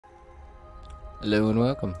Hello and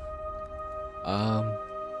welcome. Um,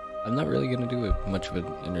 I'm not really gonna do much of an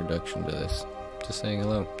introduction to this. Just saying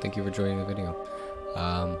hello. Thank you for joining the video.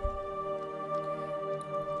 I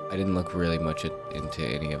didn't look really much into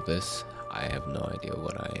any of this. I have no idea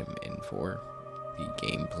what I am in for. The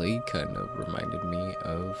gameplay kind of reminded me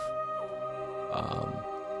of,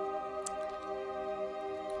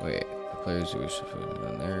 wait, the players who wish to find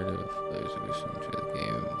the narrative, players who wish to enjoy the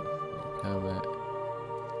game, combat.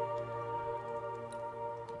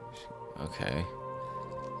 Okay.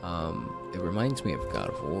 It reminds me of God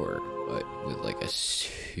of War, but with like a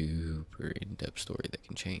super in-depth story that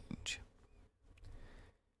can change.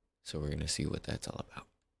 So we're gonna see what that's all about.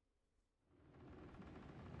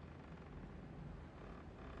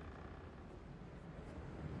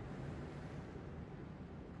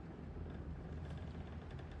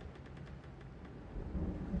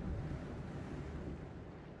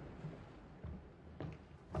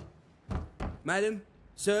 Madam,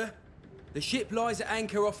 sir, the ship lies at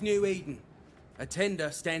anchor off New Eden. A tender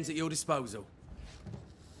stands at your disposal.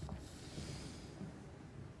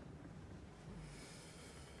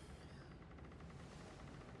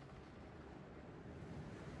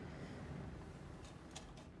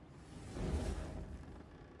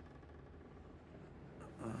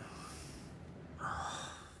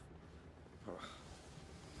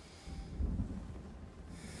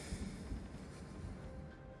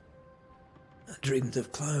 I dreamed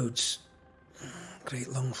of clouds. Great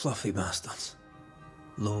long fluffy bastards.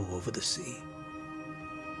 Low over the sea.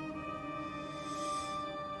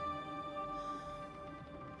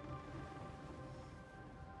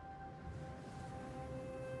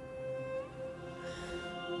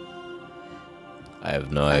 I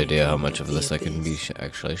have no idea how much of this I can be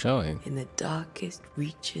actually showing. In the darkest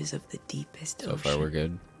reaches of the deepest So ocean. far we're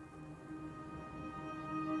good.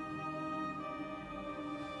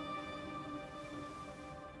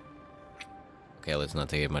 Okay, let's not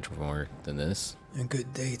take it much more than this. A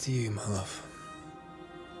good day to you, my love.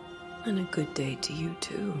 And a good day to you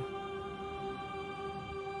too.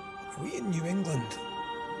 Are we in New England?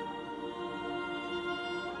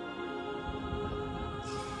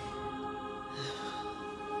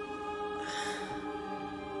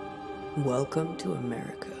 Welcome to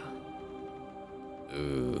America.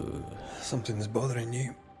 Ooh. Something's bothering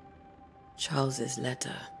you. Charles's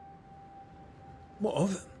letter. What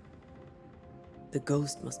of it? The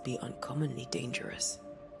ghost must be uncommonly dangerous,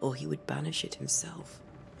 or he would banish it himself.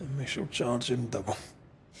 And we shall charge him double.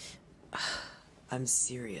 I'm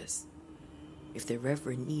serious. If the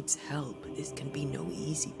Reverend needs help, this can be no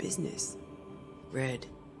easy business. Red,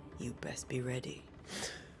 you best be ready.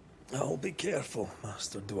 I'll be careful,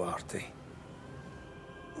 Master Duarte.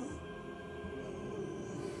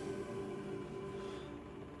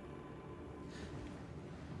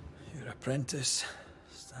 Your apprentice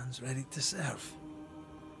stands ready to serve.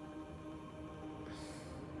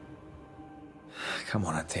 Come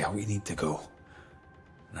on, Atea, we need to go.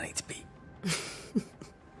 Night beat.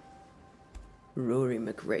 Rory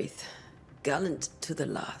McWraith, gallant to the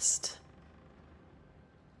last.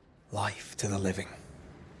 Life to the living.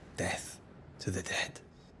 Death to the dead.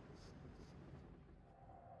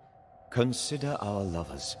 Consider our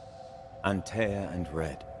lovers, Antea and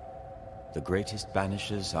Red, the greatest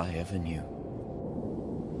banishers I ever knew.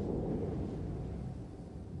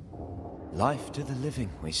 Life to the living,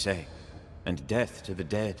 we say, and death to the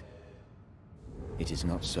dead. It is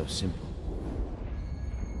not so simple.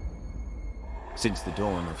 Since the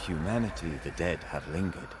dawn of humanity, the dead have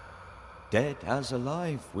lingered. Dead as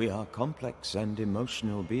alive, we are complex and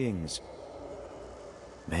emotional beings.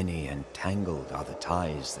 Many and tangled are the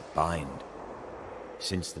ties that bind.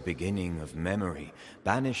 Since the beginning of memory,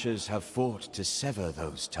 banishers have fought to sever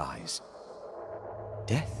those ties.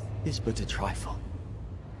 Death is but a trifle.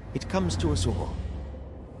 It comes to us all.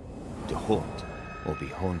 To haunt or be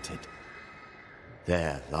haunted.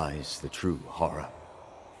 There lies the true horror.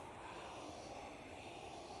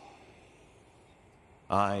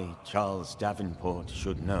 I, Charles Davenport,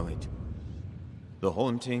 should know it. The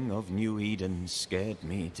haunting of New Eden scared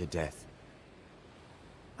me to death.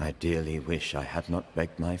 I dearly wish I had not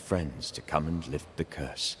begged my friends to come and lift the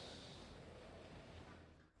curse.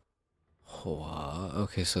 Wow.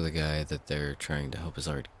 Okay, so the guy that they're trying to help is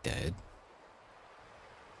already dead.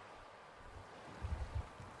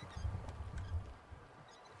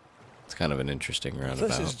 It's kind of an interesting If roundabout.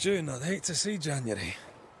 this is June, I'd hate to see January.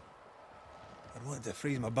 I'd want to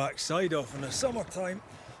freeze my backside off in the summertime.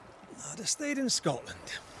 I'd have stayed in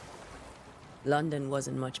Scotland. London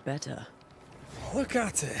wasn't much better. Look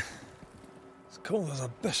at it. It's cold as a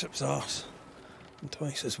bishop's arse. And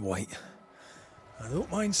twice as white. I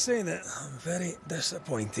don't mind saying it, I'm very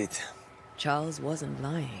disappointed. Charles wasn't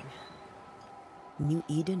lying. New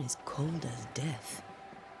Eden is cold as death.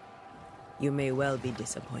 You may well be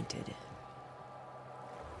disappointed.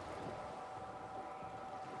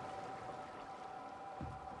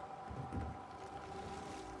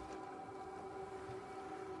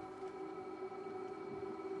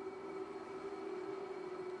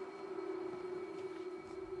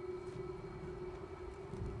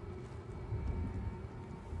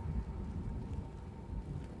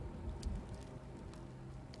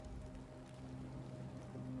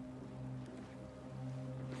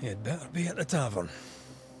 You'd better be at the tavern.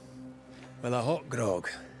 With a hot grog.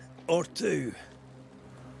 Or two.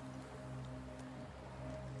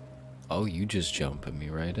 Oh, you just jumping me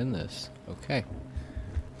right in this. Okay.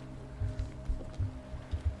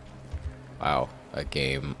 Wow, a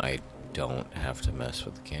game I don't have to mess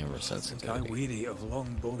with the camera I'm sensitivity. weary of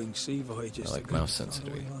long, boring sea voyages. I like to mouse good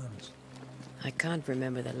sensitivity. faraway lands. I can't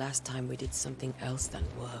remember the last time we did something else than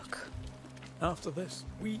work. After this,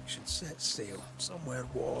 we should set sail somewhere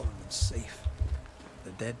warm and safe.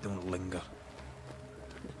 The dead don't linger.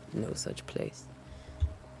 No such place.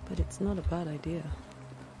 But it's not a bad idea.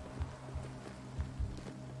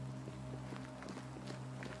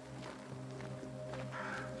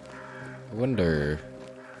 I wonder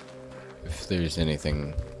if there's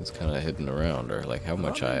anything that's kind of hidden around, or like how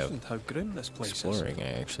much I have How grim this place exploring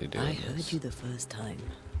I actually do. I in heard this. you the first time,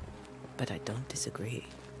 but I don't disagree.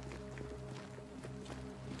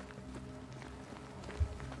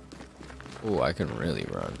 Oh, I can really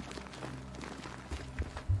run.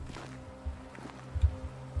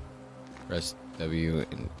 Press W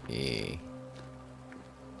and E.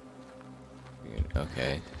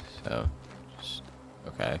 Okay, so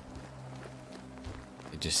okay.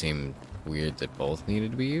 It just seemed weird that both needed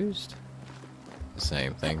to be used. The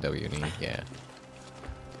same thing, W and E, yeah.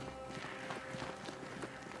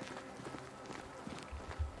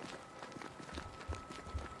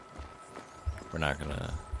 We're not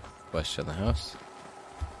gonna question the house.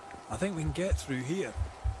 I think we can get through here.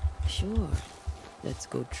 Sure. Let's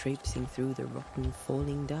go traipsing through the rotten,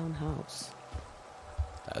 falling down house.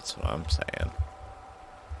 That's what I'm saying.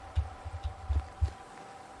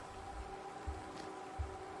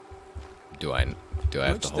 Do I have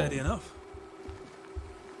Looks to hold? steady enough.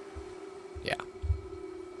 Yeah.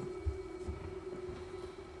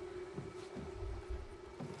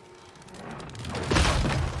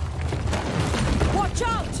 Watch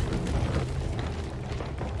out!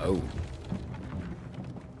 Oh.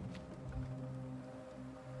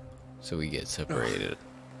 So we get separated.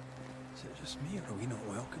 Is it just me, or are we not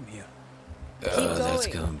welcome here? That's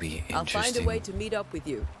going. gonna be interesting. I'll find a way to meet up with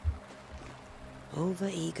you.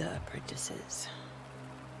 Over-eager apprentices.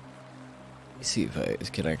 Let me see if I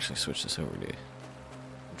can actually switch this over to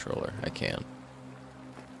controller. I can.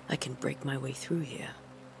 I can break my way through here.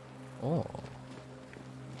 Oh.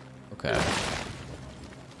 Okay.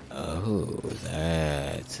 Oh,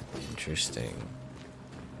 that's interesting.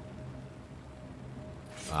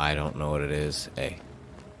 I don't know what it is. A.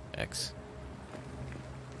 X.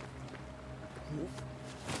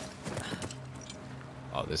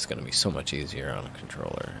 Oh, this is gonna be so much easier on a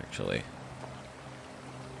controller, actually.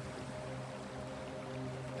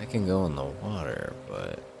 I can go in the water,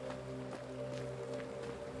 but...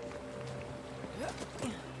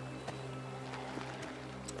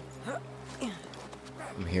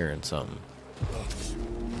 I'm hearing something.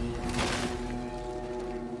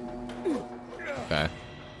 Okay.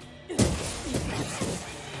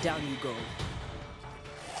 Down you go.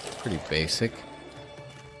 Pretty basic.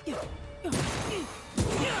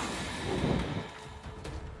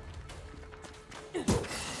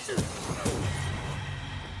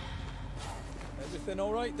 Everything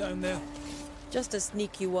all right down there? Just a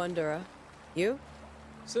sneaky wanderer. You?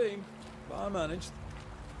 Same, but I managed.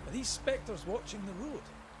 Are these spectres watching the road?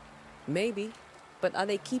 Maybe. But are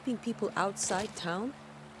they keeping people outside town?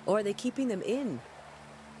 Or are they keeping them in?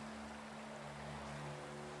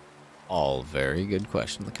 All very good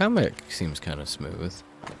question. The comic seems kind of smooth.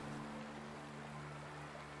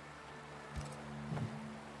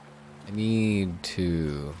 I need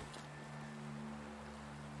to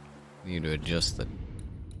adjust the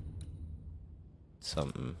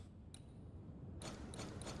something.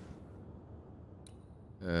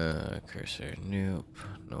 Cursor. Nope.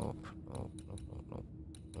 Nope. Nope. Nope. Nope. Nope.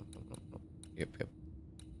 Nope. Nope. Nope. Nope. Yep. Yep.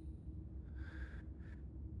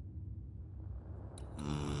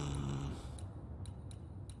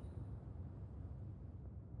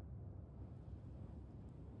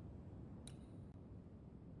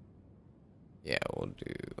 Yeah, we'll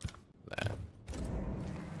do that.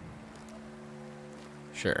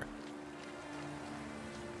 Sure.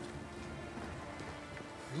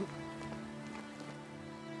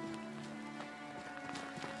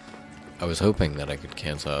 I was hoping that I could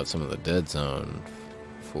cancel out some of the dead zone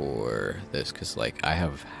for this, because, like, I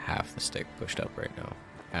have half the stick pushed up right now.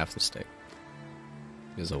 Half the stick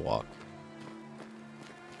is a walk.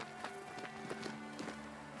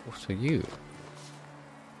 Oh, so you.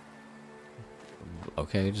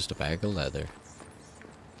 Okay, just a bag of leather.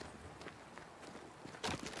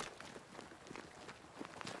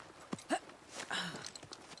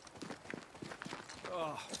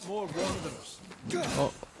 More wanderers.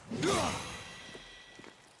 Oh,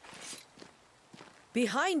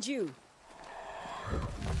 Behind you!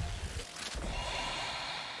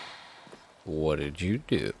 what did you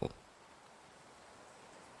do?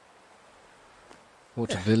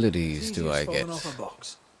 What abilities do I get? Off a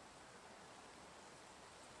box.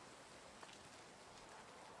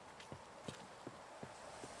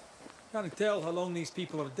 Can't tell how long these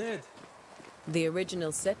people are dead. The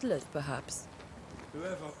original settlers, perhaps.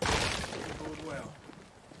 Whoever, it bode well.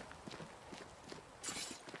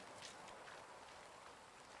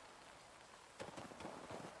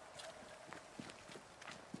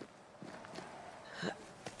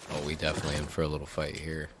 Oh, we definitely in for a little fight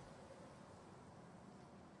here.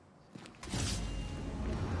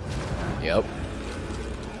 Yep.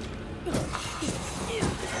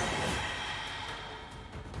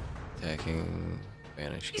 Attacking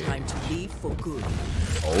Banish Gate. Time to leave for good.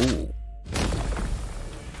 Oh.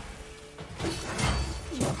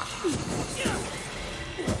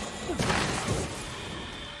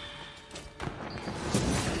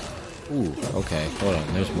 Ooh, okay. Hold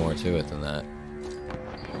on. There's more to it than that.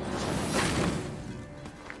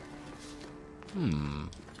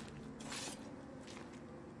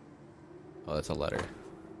 Oh, that's a letter.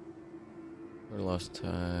 We lost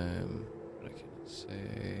time. What I can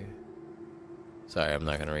say. Sorry, I'm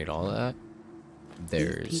not gonna read all of that.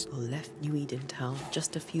 There's. These people left New Eden Town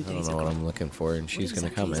just a few I don't days know ago. what I'm looking for, and she's gonna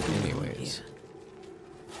exactly comment is going on anyways.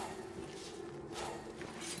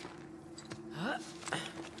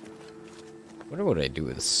 Wonder what I do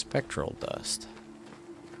with spectral dust.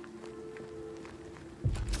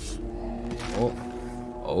 Oh,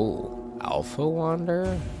 oh, Alpha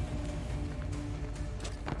Wander.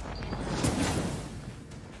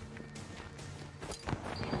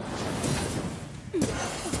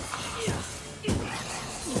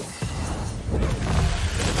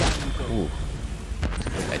 Ooh,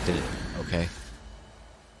 I did it. Okay.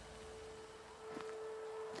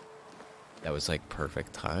 That was like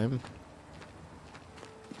perfect time.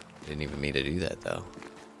 Didn't even mean to do that though.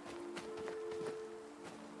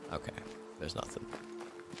 Okay, there's nothing.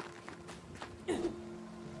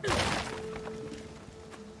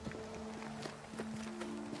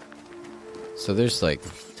 So there's like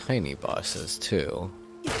tiny bosses too.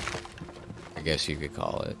 I guess you could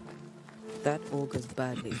call it. That augurs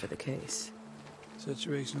badly for the case.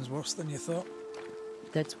 Situation's worse than you thought.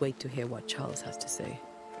 Let's wait to hear what Charles has to say.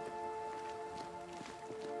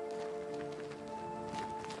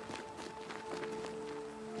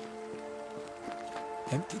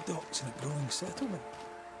 Empty docks in a growing settlement.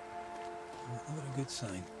 Never a good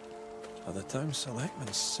sign. Are the town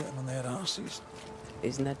selectmen sitting on their arses?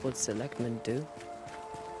 Isn't that what selectmen do?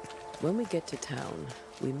 When we get to town,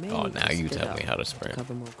 we may Oh, need now to you split tell me up how to to sprint.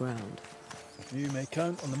 cover more ground. You may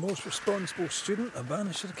count on the most responsible student a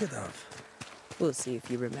Banisher could have. We'll see if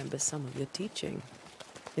you remember some of your teaching.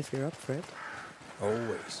 If you're up for it.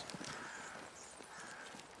 Always.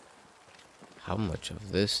 How much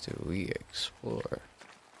of this do we explore?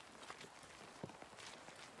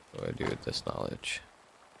 What do I do with this knowledge?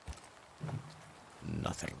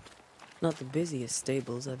 Nothing. Not the busiest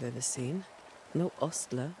stables I've ever seen. No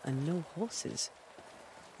ostler and no horses.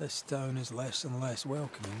 This town is less and less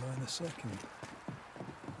welcoming by the second.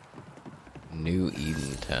 New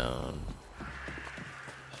Eden Town.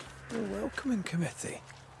 A welcoming committee.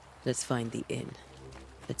 Let's find the inn.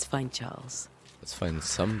 Let's find Charles. Let's find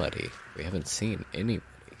somebody. We haven't seen anybody.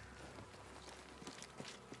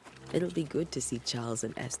 It'll be good to see Charles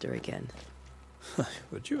and Esther again.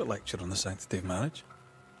 Would you a lecture on the sanctity of marriage?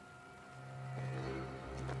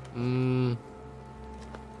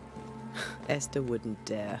 Esther wouldn't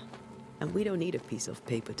dare. And we don't need a piece of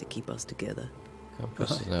paper to keep us together.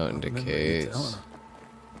 Compass is now I remember you indicates. telling her.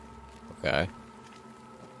 Okay.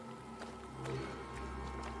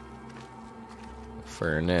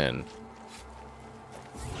 For an inn.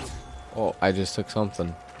 Oh, I just took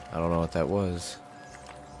something. I don't know what that was.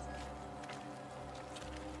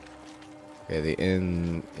 Okay, the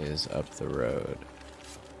inn is up the road.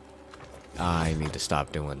 I need to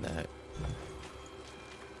stop doing that.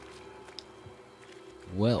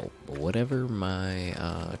 Well, whatever my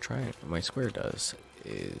my square does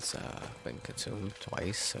is been consumed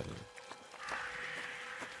twice, and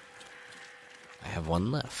I have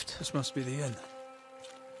one left. This must be the inn.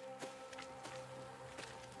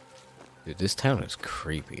 Dude, this town is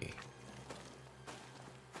creepy.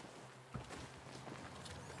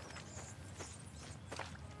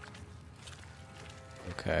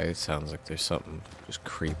 Okay, it sounds like there's something just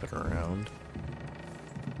creeping around.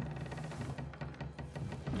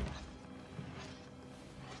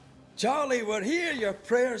 Charlie, we're here. Your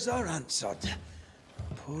prayers are answered.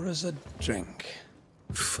 Pour us a drink.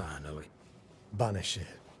 Finally. Banisher,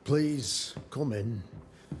 please come in.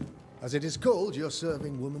 As it is cold, your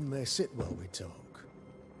serving woman may sit while we talk.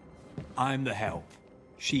 I'm the help.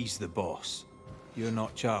 She's the boss. You're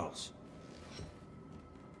not Charles.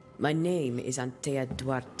 My name is Antea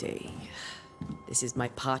Duarte. This is my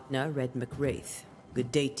partner, Red McWraith.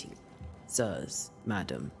 Good day to you, sirs,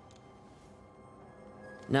 madam.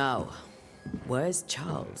 Now, where's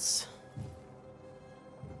Charles?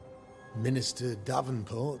 Minister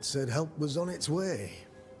Davenport said help was on its way.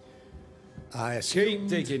 I Keep assumed...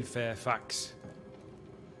 digging, Fairfax.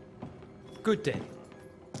 Good day.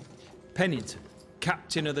 Pennington,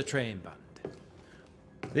 captain of the train band.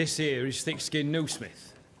 This here is Thick-Skinned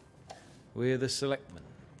Newsmith. We're the selectmen.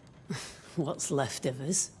 What's left of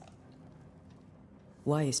us?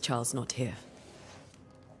 Why is Charles not here?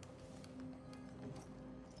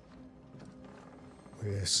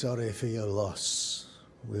 We're sorry for your loss.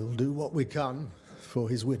 We'll do what we can for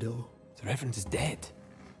his widow. The Reverend is dead.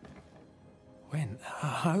 When?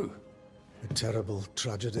 How? A terrible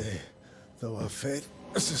tragedy. Though our faith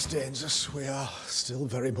sustains us, we are still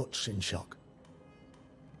very much in shock.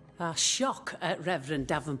 Our shock at Reverend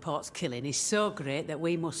Davenport's killing is so great that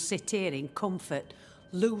we must sit here in comfort,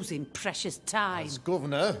 losing precious time. As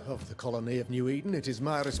governor of the colony of New Eden, it is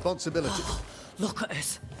my responsibility. Look at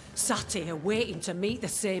us, sat here waiting to meet the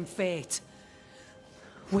same fate.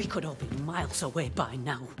 We could all be miles away by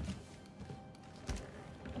now.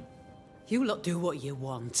 You lot do what you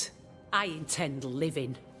want. I intend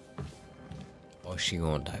living. Or she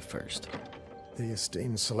gonna die first. The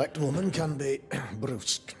esteemed select woman can be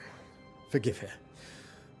brusque. Forgive her.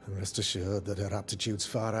 And rest assured that her aptitudes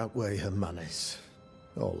far outweigh her manners.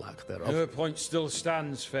 Or lack thereof. Her point still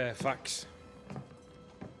stands, Fairfax.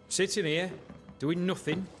 Sitting here, doing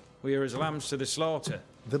nothing, we're as lambs to the slaughter.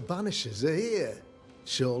 The Banishers are here.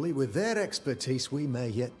 Surely with their expertise we may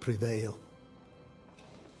yet prevail.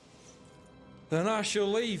 Then I shall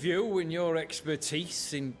leave you and your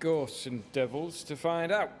expertise in ghosts and devils to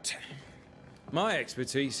find out. My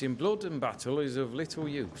expertise in blood and battle is of little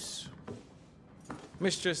use.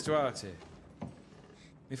 Mistress Duarte,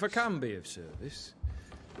 if I can be of service,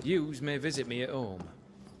 yous may visit me at home.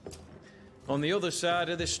 On the other side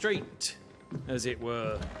of the street, as it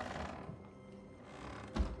were.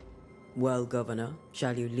 Well, Governor,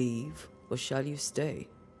 shall you leave or shall you stay?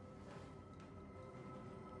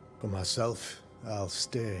 For myself, I'll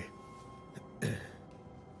stay.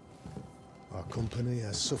 Our company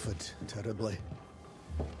has suffered terribly.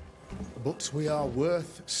 But we are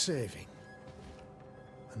worth saving.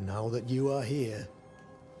 And now that you are here,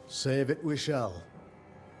 save it we shall.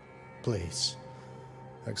 Please,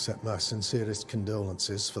 accept my sincerest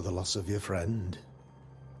condolences for the loss of your friend.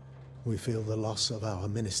 We feel the loss of our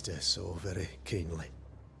minister so very keenly.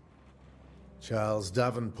 Charles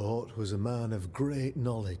Davenport was a man of great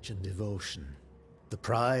knowledge and devotion. The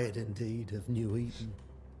pride, indeed, of New Eden.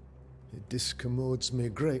 It discommodes me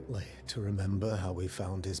greatly to remember how we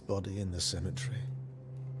found his body in the cemetery.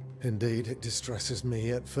 Indeed, it distresses me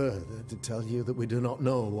yet further to tell you that we do not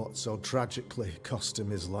know what so tragically cost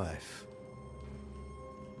him his life.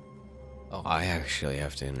 Oh, I actually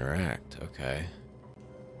have to interact, okay.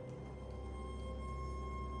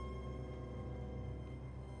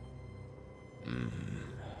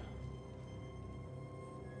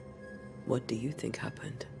 What do you think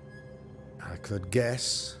happened? I could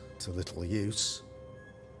guess, to little use.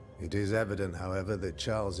 It is evident, however, that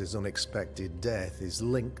Charles's unexpected death is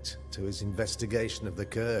linked to his investigation of the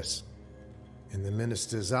curse. In the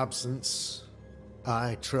minister's absence,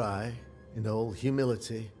 I try, in all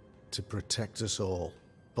humility, to protect us all,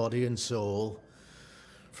 body and soul,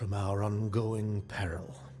 from our ongoing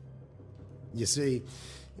peril. You see,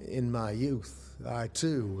 in my youth, I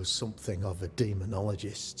too was something of a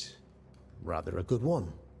demonologist. Rather a good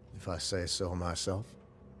one, if I say so myself.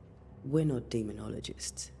 We're not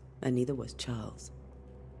demonologists, and neither was Charles.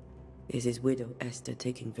 Is his widow Esther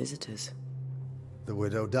taking visitors? The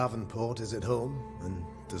widow Davenport is at home, and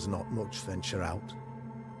does not much venture out.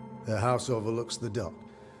 Her house overlooks the dock.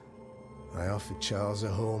 I offered Charles a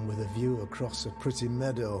home with a view across a pretty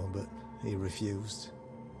meadow, but he refused.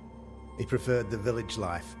 He preferred the village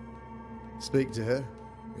life. Speak to her,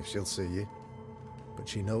 if she'll see you. But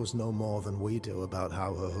she knows no more than we do about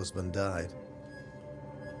how her husband died.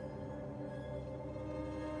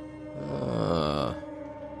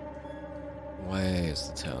 Why is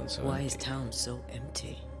the town so Why empty? is town so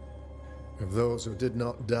empty? Of those who did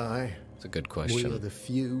not die, It's a good we question. are the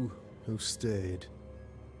few who stayed.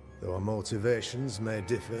 Though our motivations may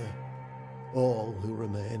differ, all who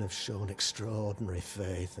remain have shown extraordinary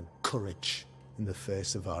faith and courage in the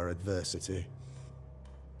face of our adversity.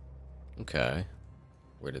 Okay.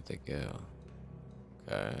 Where did they go?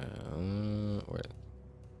 Okay. Where?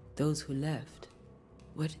 Those who left,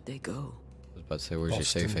 where did they go? I was about to say, where's your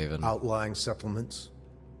safe Boston, haven? outlying settlements.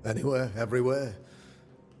 Anywhere, everywhere.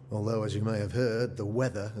 Although, as you may have heard, the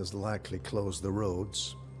weather has likely closed the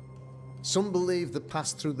roads. Some believe the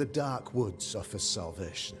path through the dark woods offers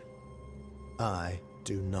salvation. I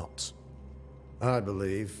do not. I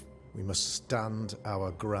believe we must stand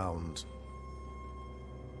our ground.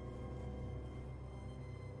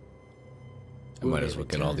 I might Will as they well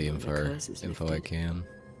get all the return when the curse is info I lifted? can.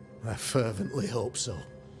 I fervently hope so.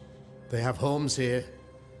 They have homes here.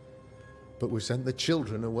 But we sent the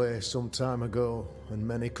children away some time ago, and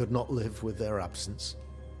many could not live with their absence.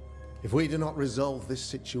 If we do not resolve this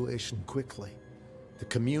situation quickly, the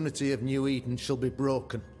community of New Eden shall be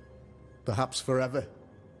broken. Perhaps forever.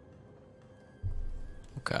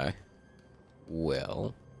 Okay.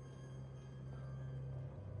 Well,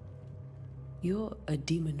 You're a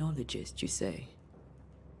demonologist, you say?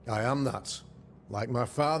 I am that, like my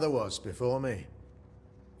father was before me.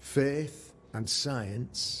 Faith and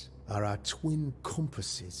science are our twin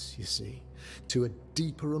compasses, you see, to a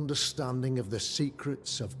deeper understanding of the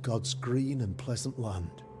secrets of God's green and pleasant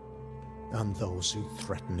land, and those who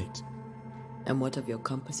threaten it. And what have your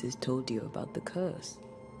compasses told you about the curse?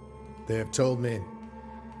 They have told me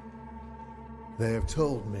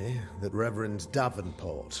that Reverend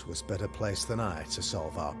Davenport was better placed than I to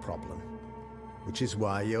solve our problem, which is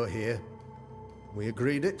why you're here. We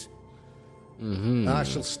agreed it. I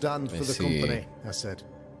shall stand for the company, I said,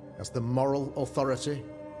 as the moral authority,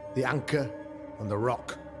 the anchor, and the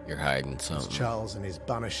rock. you're hiding As something. Charles and his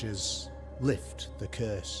Banishers lift the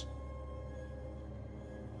curse.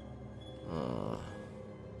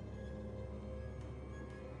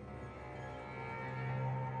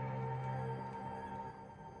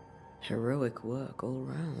 Heroic work all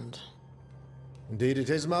round. Indeed it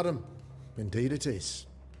is, madam. Indeed it is.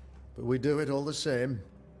 But we do it all the same.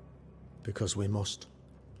 Because we must.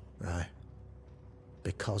 Aye.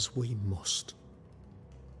 Because we must.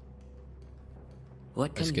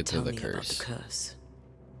 What can Let's you get to tell the me about curse. the curse?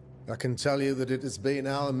 I can tell you that it has been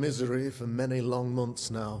our misery for many long months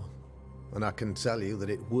now. And I can tell you that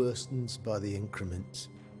it worstens by the increment.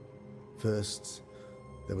 First,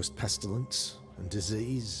 there was pestilence and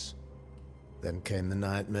disease. Then came the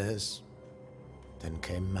nightmares. Then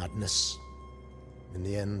came madness. In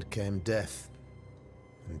the end came death.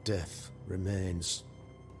 And death remains.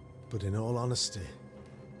 But in all honesty,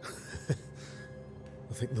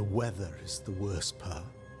 I think the weather is the worst part.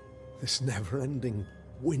 This never-ending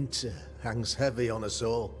winter hangs heavy on us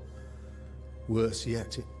all. Worse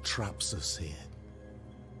yet, it traps us here.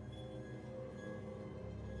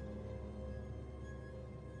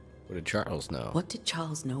 What did Charles know? What did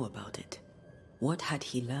Charles know about it? What had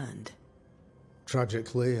he learned?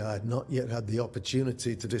 Tragically, I had not yet had the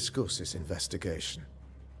opportunity to discuss his investigation.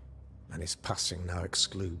 And his passing now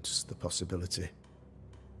excludes the possibility.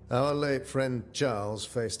 Our late friend Charles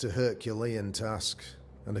faced a Herculean task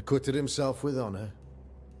and acquitted himself with honor.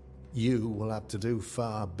 You will have to do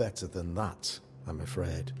far better than that, I'm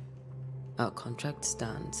afraid. Our contract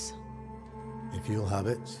stands. If you'll have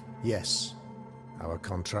it, yes. Our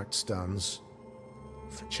contract stands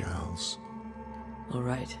for Charles. All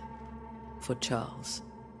right. For Charles.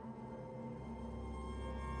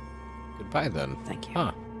 Goodbye then. Thank you.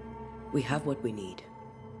 Huh. We have what we need.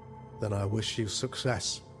 Then I wish you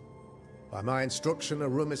success. By my instruction, a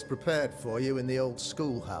room is prepared for you in the old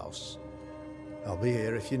schoolhouse. I'll be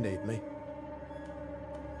here if you need me.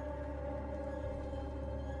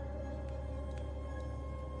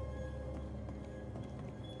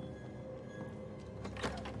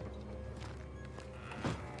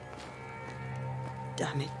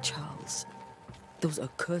 Damn it, Charles. Those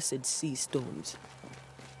accursed sea storms.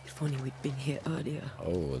 If only we'd been here earlier.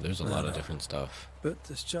 Oh, there's a lot of different stuff. But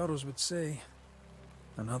as Charles would say,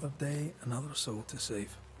 another day, another soul to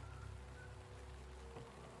save.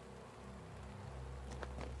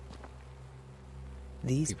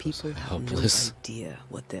 These People so people have helpless. no idea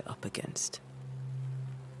what they're up against.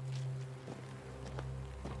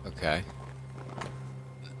 Okay.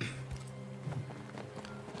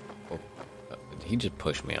 Oh, did he just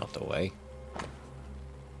push me out the way?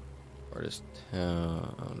 Or this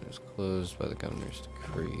town is closed by the governor's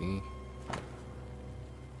decree.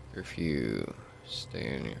 Curfew.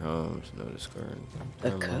 Stay in your homes. No discard.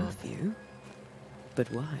 A curfew?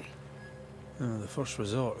 But why? The first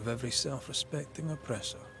resort of every self-respecting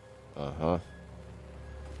oppressor. Uh-huh.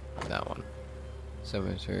 That one.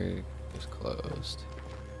 Cemetery is closed.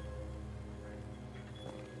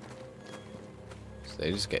 So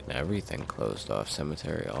they just getting everything closed off.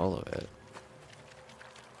 Cemetery, all of it.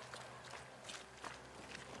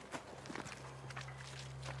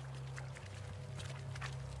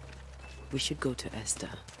 We should go to Esther.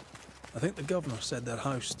 I think the governor said their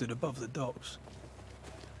house stood above the docks.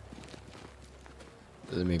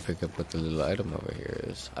 Let me pick up what the little item over here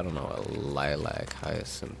is. I don't know what lilac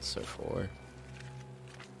hyacinths are for.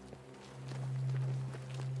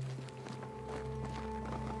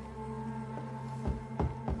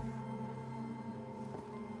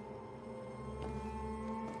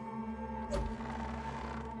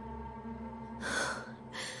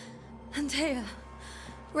 Antea,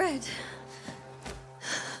 Red.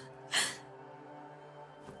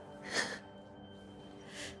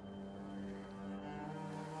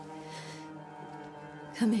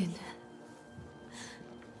 Come in.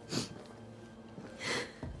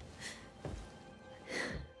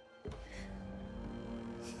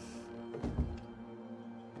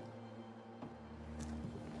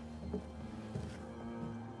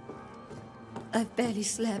 I've barely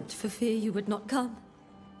slept for fear you would not come.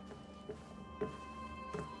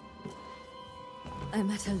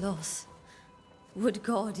 I'm at a loss. Would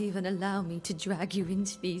God even allow me to drag you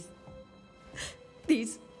into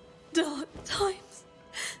these dark times?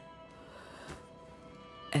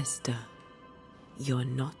 Esther, you're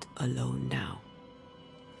not alone now.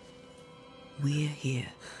 We're here.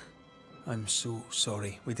 I'm so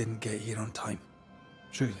sorry we didn't get here on time.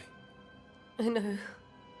 Truly. I know.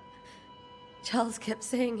 Charles kept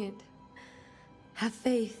saying it. Have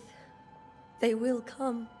faith. They will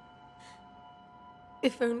come.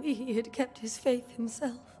 If only he had kept his faith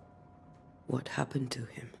himself. What happened to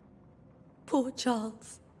him? Poor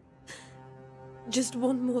Charles. Just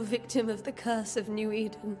one more victim of the curse of New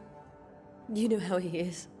Eden. You know how he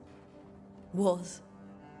is. Was.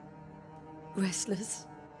 Restless.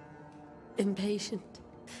 Impatient.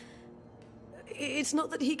 It's not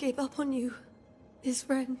that he gave up on you, his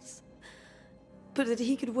friends, but that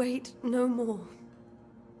he could wait no more.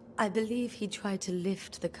 I believe he tried to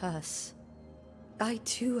lift the curse. I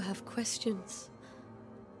too have questions,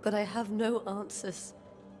 but I have no answers.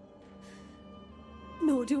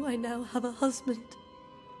 Nor do I now have a husband.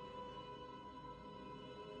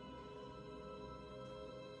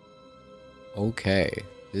 Okay,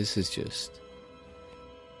 this has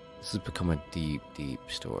become a deep, deep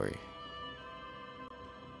story.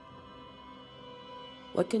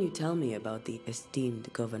 What can you tell me about the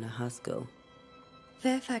esteemed Governor Haskell?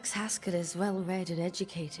 Fairfax Haskell is well-read and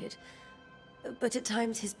educated, but at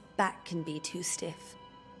times his back can be too stiff.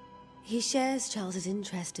 He shares Charles's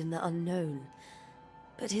interest in the unknown,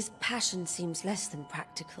 but his passion seems less than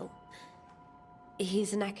practical.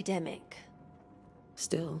 He's an academic.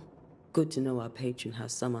 Still, good to know our patron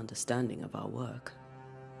has some understanding of our work.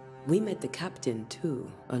 We met the captain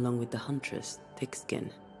too, along with the huntress,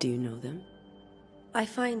 Thickskin. Do you know them? I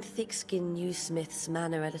find Thickskin Newsmith's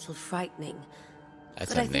manner a little frightening,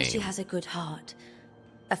 That's but a I think she name. has a good heart.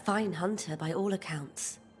 A fine hunter by all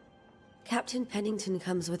accounts. Captain Pennington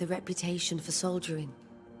comes with a reputation for soldiering.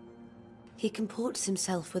 He comports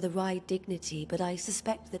himself with a wry dignity, but I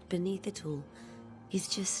suspect that beneath it all, he's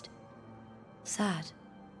just sad.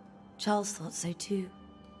 Charles thought so too.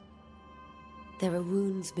 There are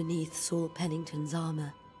wounds beneath Saul Pennington's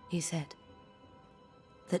armor, he said,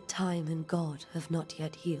 that time and God have not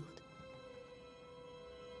yet healed.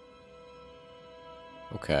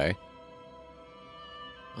 Okay.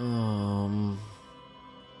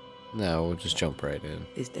 No, we'll just jump right in.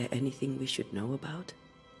 Is there anything we should know about?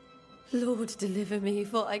 Lord, deliver me,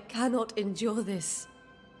 for I cannot endure this.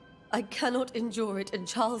 I cannot endure it, and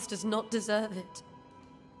Charles does not deserve it.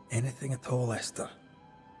 Anything at all, Esther.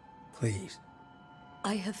 Please.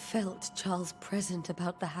 I have felt Charles present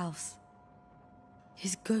about the house.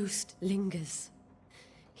 His ghost lingers.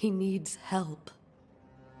 He needs help.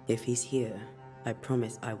 If he's here, I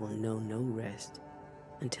promise I will know no rest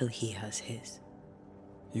until he has his.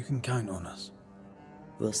 You can count on us.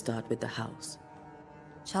 We'll start with the house.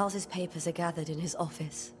 Charles's papers are gathered in his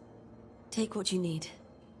office. Take what you need.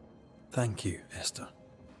 Thank you, Esther.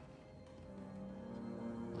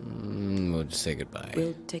 We'll just say goodbye.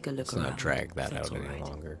 We'll take a look Let's around. not drag that That's out any all right.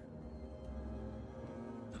 longer.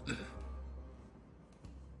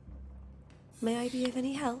 May I be of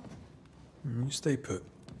any help? You stay put.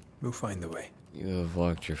 We'll find a way. You have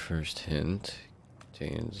locked your first hint.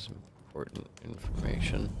 Contains important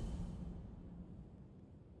information.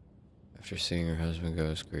 After seeing her husband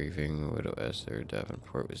ghost grieving, widow Esther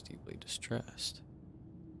Davenport was deeply distressed.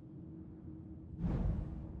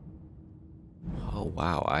 Oh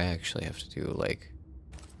wow, I actually have to do like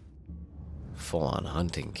full-on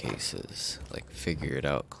hunting cases, like figure it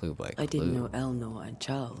out clue by clue. I didn't know Eleanor and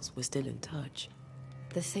Charles were still in touch.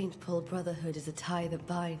 The St. Paul Brotherhood is a tie that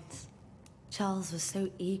binds. Charles was so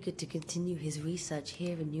eager to continue his research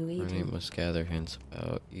here in New Bernie Eden. must gather hints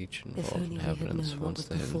about each involved only we had inhabitants. known what Once was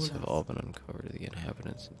the hints before have us. all been uncovered, the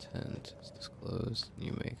inhabitants' intent is disclosed, and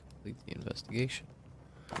you may complete the investigation.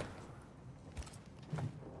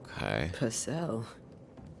 Okay. Purcell,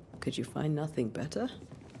 could you find nothing better?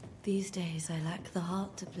 These days, I lack the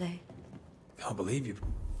heart to play. Can't believe you.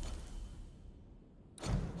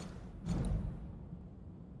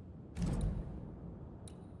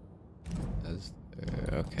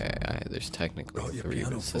 Okay, there's technically Brought your 3, but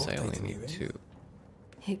piano it says I only forte to need you, eh?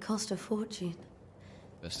 2. It cost a fortune,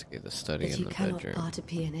 Investigate the study but in you the cannot bedroom. part a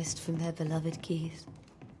pianist from their beloved keys.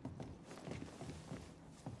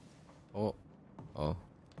 Oh.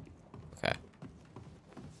 Okay.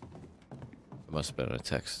 There must have been a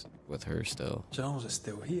text with her still. Charles is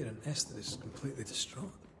still here and Esther is completely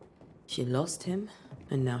distraught. She lost him,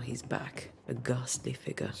 and now he's back. A ghastly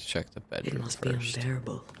figure. Let's check the It bedroom must first. be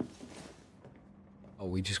unbearable. Oh,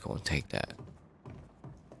 we just gonna take that.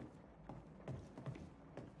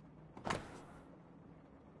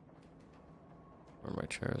 Or my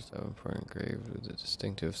Charles Davenport engraved with a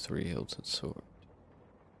distinctive 3-hilted sword.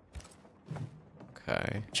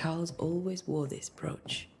 Okay. Charles always wore this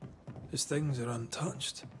brooch. His things are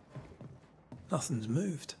untouched. Nothing's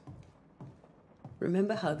moved.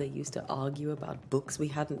 Remember how they used to argue about books we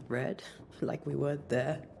hadn't read? Like we weren't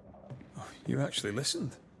there? Oh, you actually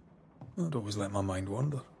listened. I'd always let my mind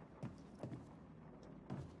wander.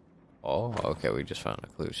 Oh, okay, we just found a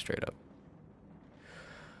clue straight up.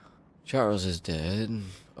 Charles is dead.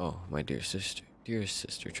 Oh, my dear sister. Dearest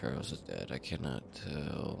sister, Charles is dead. I cannot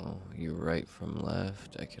tell you right from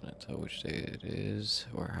left. I cannot tell which day it is,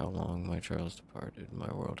 or how long my Charles departed.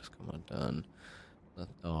 My world has come undone.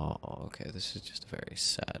 Oh, okay, this is just a very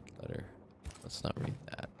sad letter. Let's not read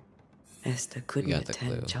that. Esther couldn't got the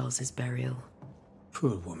attend clue. Charles's burial.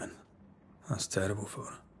 Poor woman. That's terrible for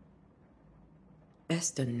her.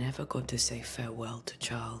 Esther never got to say farewell to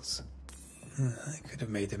Charles. I could have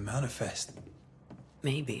made him manifest.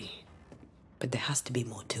 Maybe. But there has to be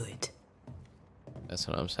more to it. That's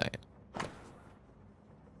what I'm saying.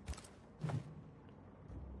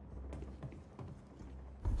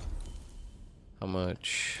 How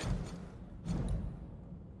much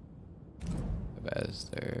of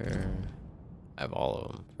Esther? I have all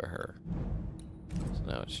of them for her. So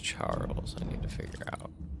now it's Charles I need to figure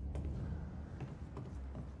out.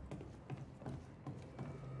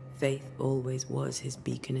 Faith always was his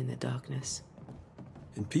beacon in the darkness.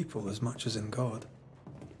 In people as much as in God.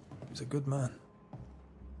 He's a good man.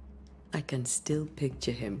 I can still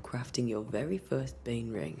picture him crafting your very first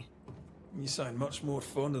Bane ring. You sound much more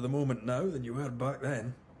fond of the moment now than you were back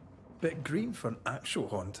then. Bit green for an actual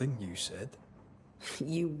haunting, you said.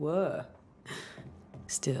 You were.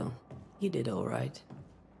 Still, you did all right.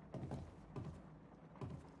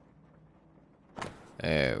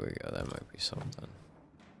 There we go, that might be something.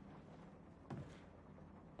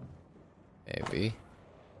 Maybe.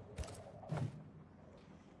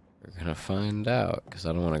 We're gonna find out, because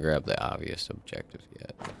I don't want to grab the obvious objective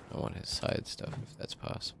yet. I want his side stuff, if that's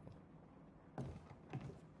possible.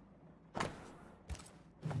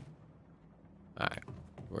 Alright,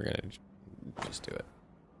 we're gonna just do it.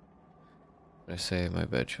 I say my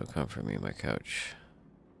bed shall comfort me, my couch.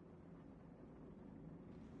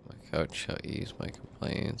 My couch shall ease my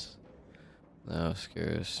complaints. Thou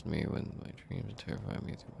scarest me with my dreams and terrify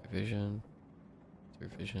me through my vision. Through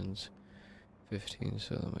visions. 15,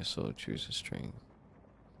 so that my soul chooses strength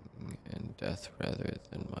and death rather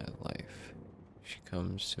than my life. She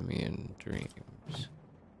comes to me in dreams.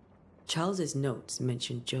 Charles's notes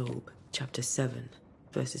mention Job, chapter 7,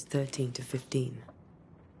 verses 13 to 15.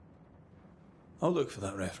 I'll look for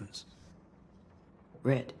that reference.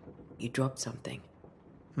 Red, you dropped something.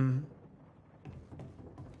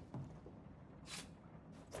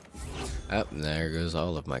 Up, and there goes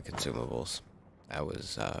all of my consumables. That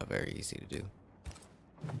was very easy to do.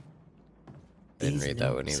 Didn't These read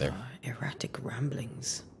that one notes either. are erratic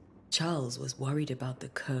ramblings. Charles was worried about the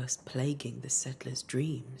curse plaguing the settlers'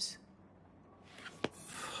 dreams.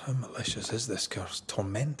 How malicious is this curse,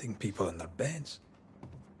 tormenting people in their beds?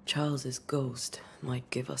 Charles's ghost might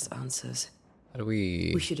give us answers. How do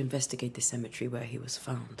we... We should investigate the cemetery where he was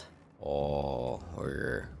found. Oh,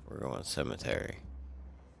 we're going cemetery.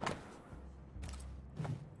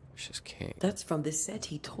 Vicious King. That's from the set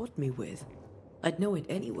he taught me with. I'd know it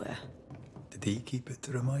anywhere. Did he keep it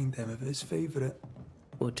to remind him of his favourite?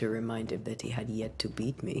 Or to remind him that he had yet to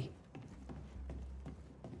beat me.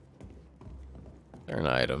 Is there an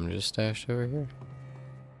item just stashed over here?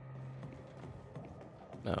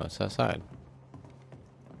 No, it's outside.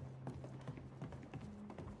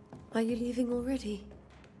 Are you leaving already?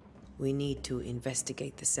 We need to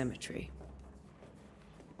investigate the cemetery.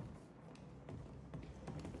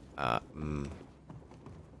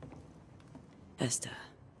 Esther,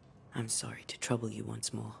 I'm sorry to trouble you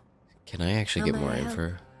once more. Can I actually How get may more I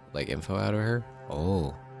help? info out of her?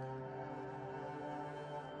 Oh.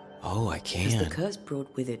 Oh, I Has the can. curse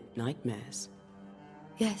brought with it nightmares?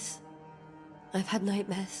 Yes. I've had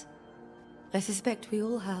nightmares. I suspect we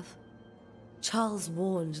all have. Charles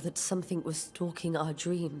warned that something was stalking our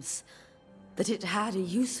dreams, that it had a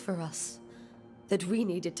use for us, that we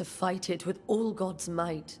needed to fight it with all God's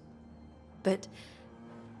might. But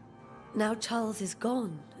now Charles is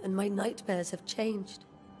gone, and my nightmares have changed.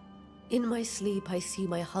 In my sleep, I see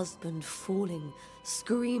my husband falling,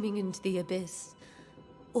 screaming into the abyss.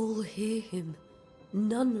 All hear him.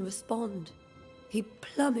 None respond. He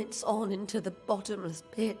plummets on into the bottomless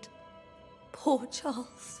pit. Poor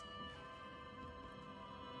Charles.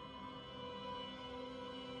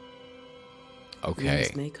 We Okay.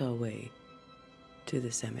 must make our way to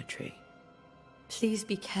the cemetery. Please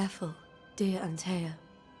be careful, dear Antea.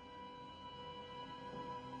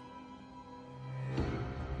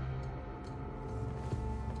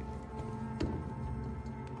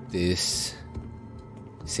 This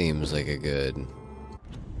seems like a good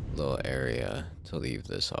little area to leave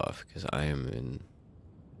this off, because I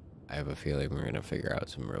have a feeling we're gonna figure out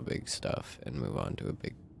some real big stuff and move on to a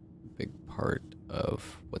big part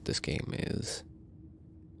of what this game is.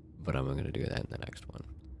 But I'm gonna do that in the next one.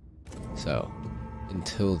 So,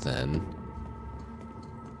 until then,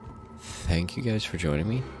 thank you guys for joining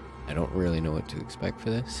me. I don't really know what to expect for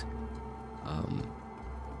this.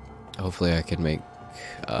 Hopefully I can make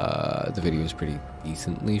the videos pretty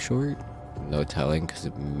decently short. No telling, because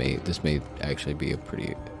this may actually be a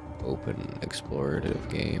pretty open, explorative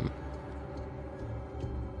game.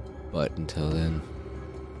 But until then,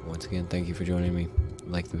 once again, thank you for joining me.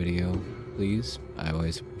 Like the video, please. I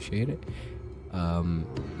always appreciate it.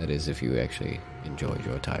 That is, if you actually enjoyed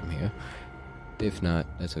your time here. If not,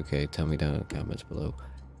 that's okay. Tell me down in the comments below.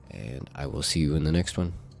 And I will see you in the next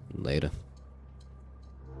one. Later.